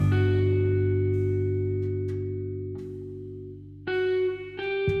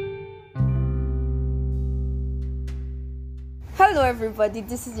Hello everybody,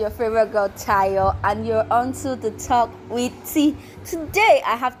 this is your favorite girl Tayo and you're on to the Talk with T. Today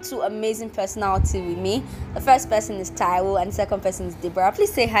I have two amazing personalities with me. The first person is Tayo and the second person is Deborah.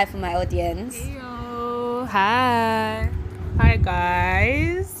 Please say hi for my audience. Heyo. Hi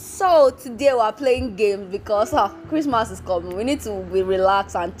guys. So today we're playing games because Christmas is coming. We need to be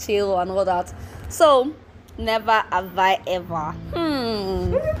relaxed and chill and all that. So never have I ever.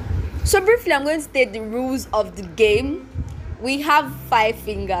 So briefly I'm going to state the rules of the game. We have 5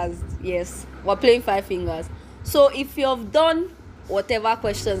 fingers. Yes, we're playing 5 fingers. So if you have done whatever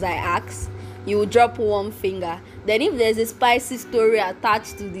questions I ask, you will drop 1 finger. Then if there's a spicy story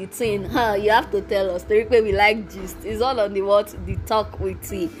attached to the thing, you have to tell us. The way we like gist. It's all on the Talk with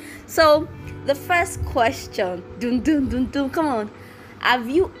T. So the first question, come on. Have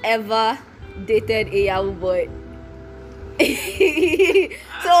you ever dated a Yahoo boy? So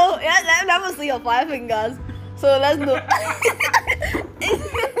yeah, let me see your 5 fingers. So let's go.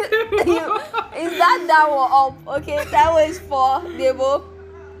 Is that down or up? Okay, that one is 4. Debo.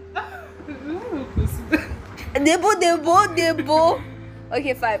 Debo.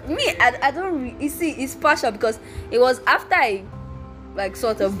 Okay, 5. Me, I don't. You see, it's partial because it was after I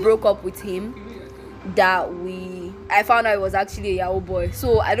sort of broke up with him that I found out it was actually a Yahoo boy.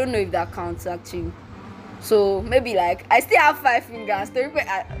 So I don't know if that counts actually. So maybe I still have 5 fingers.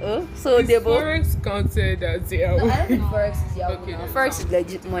 So Debo. Forex counted as Yahoo. No, I don't think Forex is Yahoo. Okay, Forex is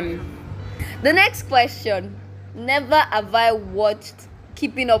legit money. The next question. Never have I watched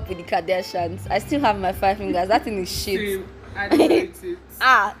Keeping Up with the Kardashians. I still have my 5 fingers. That thing is shit. Same. I don't rate it.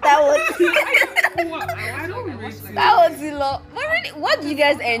 That was I don't rate it. that was a lot. But really, what do you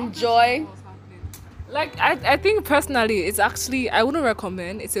guys enjoy? I think personally, it's actually, I wouldn't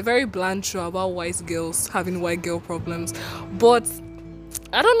recommend. It's a very bland show about white girls having white girl problems. But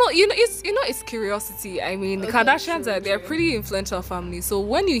I don't know, it's curiosity. I mean, the Kardashians they're a pretty influential family. So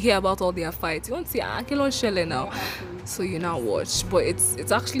when you hear about all their fights, you want to see Akilon Shelle now. So you now watch. But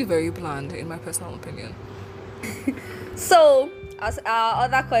it's actually very bland in my personal opinion. So, as our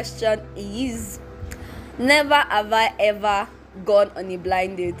other question is, never have I ever gone on a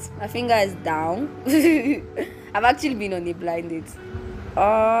blind date. My finger is down. I've actually been on a blind date.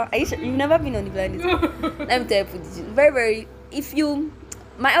 Are you sure? You've never been on a blind date? Let me tell you, very,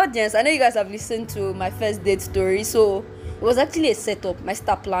 my audience, I know you guys have listened to my first date story, so it was actually a setup. My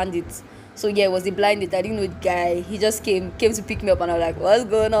sister planned it. So yeah, it was a blind date. I didn't know the guy. He just came to pick me up and I was like, what's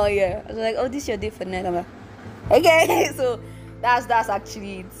going on here? I was like, oh, this is your date for night. I'm like, okay. So that's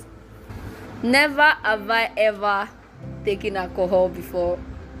actually it. Never have I ever taking alcohol before.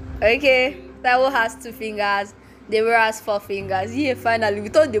 Okay, Tawo has 2 fingers. Deborah has 4 fingers. Yeah, finally we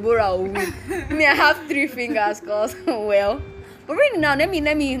thought Deborah would win. Me, I have 3 fingers, cause well. But really now, let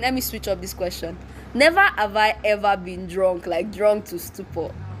me switch up this question. Never have I ever been drunk to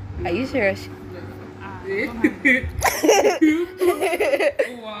stupor. Are you serious?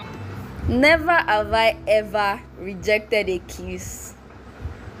 Never have I ever rejected a kiss.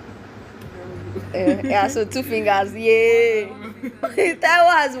 Yeah, so 2 fingers. Yay. Tayo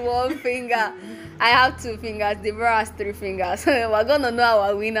has 1 finger. I have 2 fingers. Deborah has 3 fingers. We're gonna know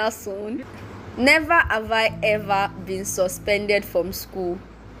our winner soon. Never have I ever been suspended from school.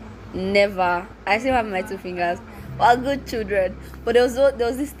 Never. I still have my 2 fingers. We're good children. But there was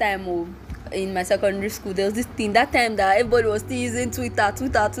this time in my secondary school, there was this thing that time that everybody was still using Twitter.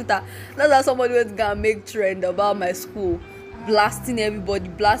 That's how somebody was gonna make trend about my school. Blasting everybody,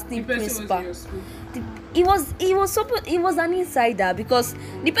 blasting principal. It was an insider because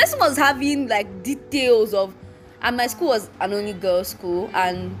the person was having details of, and my school was an only girls' school,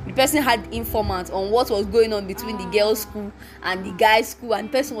 and the person had informants on what was going on between the girls' school and the guys' school, and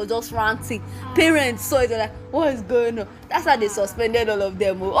the person was just ranting. Parents saw it and like, what is going on? That's how they suspended all of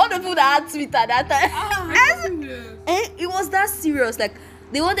them. All the people that had Twitter that time. It was that serious.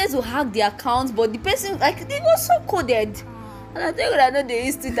 They wanted to hack the accounts, but the person they were so coded. And I think I know they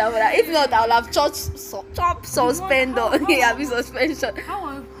used Twitter for that. If not, I would have chop suspend or suspension.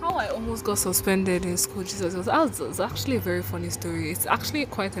 How I almost got suspended in school, Jesus, it was actually a very funny story. It's actually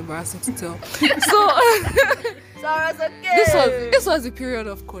quite embarrassing to tell. So Sorry, it's okay. This was the period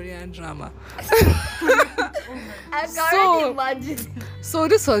of Korean drama. I can already imagine. So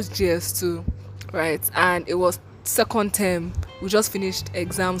this was GS2, right? And it was second term. We just finished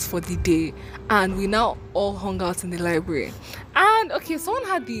exams for the day and we now all hung out in the library. And okay, someone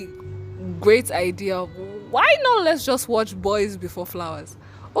had the great idea of, why not let's just watch Boys Before Flowers?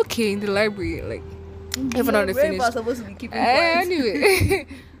 Okay, in the library, even though they finished. Supposed to be keeping quiet. Anyway,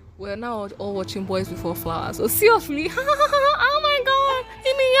 we're now all watching Boys Before Flowers. So seriously, oh my god,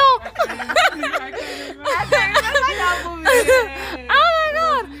 hit me up. I can remember that movie.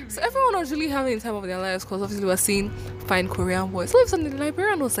 one's really having the time of their lives because obviously we're seeing fine Korean boys. So all of a sudden the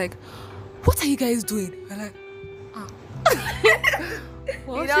librarian was like, "What are you guys doing?" We're like, It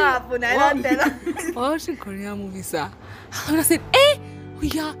don't happen. I don't tell her. we're watching Korean movies, sir. And I said, "Eh,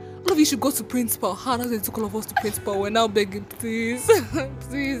 yeah, all of you should go to principal." And they took all of us to principal. We're now begging, please,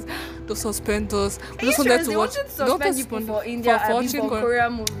 please, don't suspend us. We just wanted to watch. They wanted to suspend you for India and watching for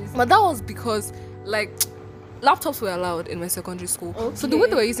Korean movies. But that was because, like, laptops were allowed in my secondary school. Okay. So the way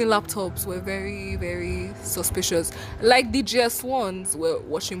they were using laptops were very, very suspicious. Like the GS1s were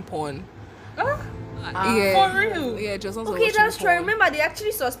watching porn. For real? Yeah, GS1s were Okay, watching that's true. I porn. remember they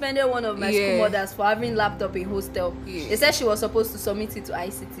actually suspended one of my Yeah. school mothers for having laptop in hostel. Yeah. They said she was supposed to submit it to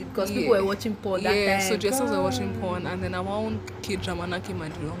ICT because people were watching porn that Yeah, time. so GS1s were watching porn, and then our own kid Jamana came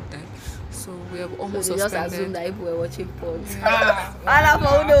at the wrong time. So we have So almost they just assumed suspended. that people were watching porn. Ah, All of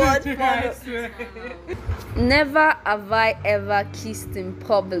us know watch I porn. swear. Never have I ever kissed in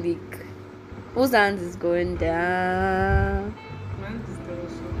public. Whose hand is going down?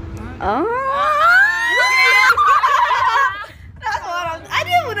 That's what I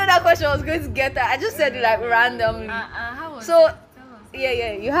didn't even know that question was going to get at. I just said it like randomly. How was So,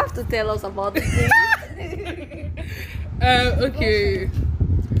 yeah, you have to tell us about the thing. Okay.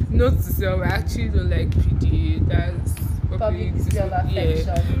 Note to self, I actually don't like PDA. That's Public display of affection.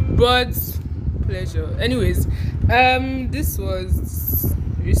 Yeah. But pleasure. Anyways, this was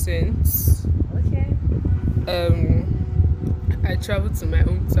recent. Okay. I traveled to my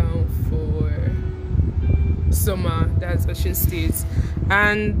hometown for summer. That's Ocean State,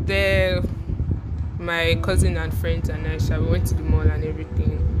 and there, my cousin and friends and I, we went to the mall and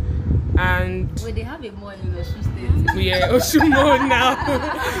everything. And Wait, they have a mall in Osun State. yeah, Osun Mall now.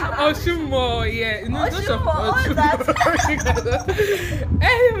 Osun Mall, yeah. No, Osun those of Mall, Osun Mall.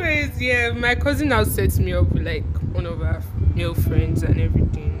 Anyways, yeah, my cousin now set me up with like one of our male friends and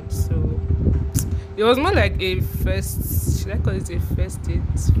everything. So it was more like a first. Should I call it a first date?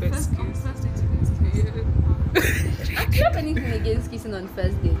 First kiss. Yeah. Do you have anything against kissing on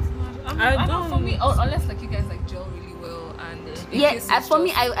first date? I don't. For me, unless like you guys like gel really well and Yeah, for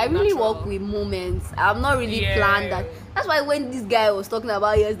me, I really work with moments. I'm not really Yeah. planned that. That's why when this guy was talking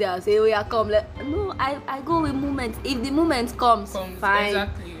about yesterday, I say, "Oh yeah, come." Like, no, I go with moments. If the moment comes, fine.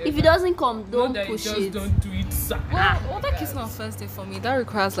 Exactly. If it doesn't come, Not don't that you push just it. don't do it. Sir. Well, that kissing on first day for me, that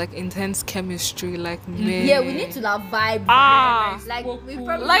requires like intense chemistry, like man. Yeah, we need to like vibe. Ah. Like we Like-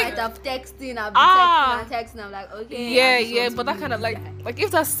 probably might have texting. I've been Ah. texting. I'm like, okay. Yeah, I'm yeah, so but that to kind of do like that.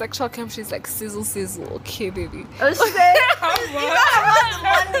 if that sexual chemistry is like sizzle, okay, baby. Oh shit.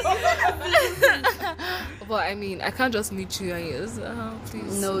 But I mean, I can't just meet you and you just,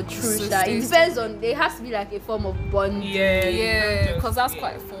 please. No, true. So Sha. stay It depends on. There has to be like a form of bond. Yeah. Yeah, because that's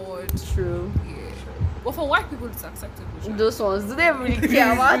quite forward. True. Yeah. But for white people, it's acceptable. Sha. Those ones, do they really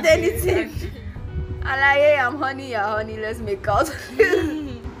care about anything? I like, hey, I'm honey, you're honey, let's make out.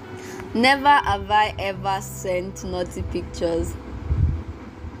 Never have I ever sent naughty pictures.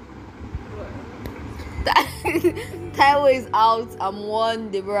 Taiwo is out, I'm one,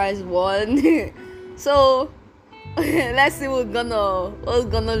 Deborah is one. So let's see who's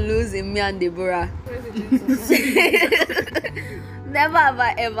gonna lose in me and Deborah. Never have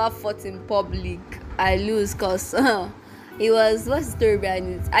I ever fought in public. I lose cause it was, what's the story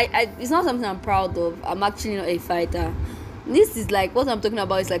behind it? It's not something I'm proud of. I'm actually not a fighter. This is like what I'm talking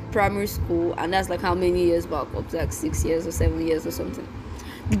about is like primary school, and that's like how many years back? Up to like 6 years or 7 years or something.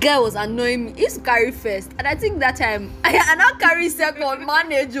 The guy was annoying me. He used to carry first, and I think that time I not carry second.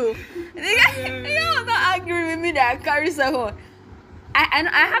 Manage you. The guy, he was not angry with me that I carry second.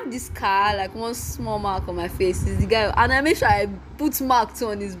 I have this scar, like one small mark on my face. Is the guy, and I make sure I put marks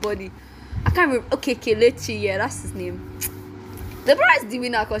on his body. I can't remember. Okay, Kelechi, yeah, that's his name. The prize the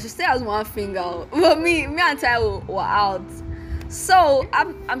winner because she still has one finger. But me and Taiwo were out. So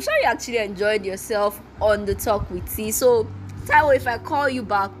I'm sure you actually enjoyed yourself on the talk with T. So Taiwo, if I call you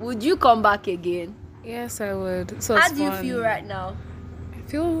back, would you come back again? Yes, I would. So How it's do you fun. feel right now? I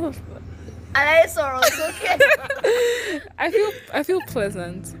feel And I sorrow, it's okay. I feel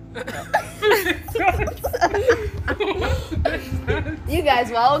pleasant. You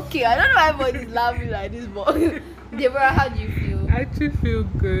guys were okay. I don't know why everybody's laughing like this, but Deborah, how do you feel? I actually feel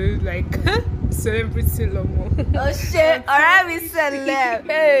good, like celebrity Lomo. Oh shit! Alright, we celeb.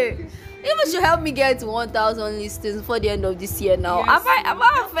 Hey, you should help me get to 1,000 listings before the end of this year. Now, Yes. have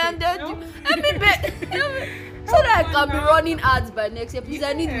I offended you? Help me, so that I can be running ads by next year. Please,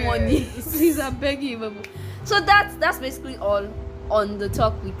 I need money. Please, I'm begging you. So that's basically all on the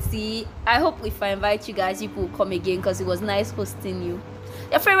talk with T. I hope if I invite you guys, people will come again because it was nice hosting you.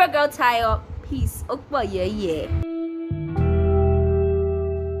 Your favorite girl, Tayo. Peace. Okpa, yeah.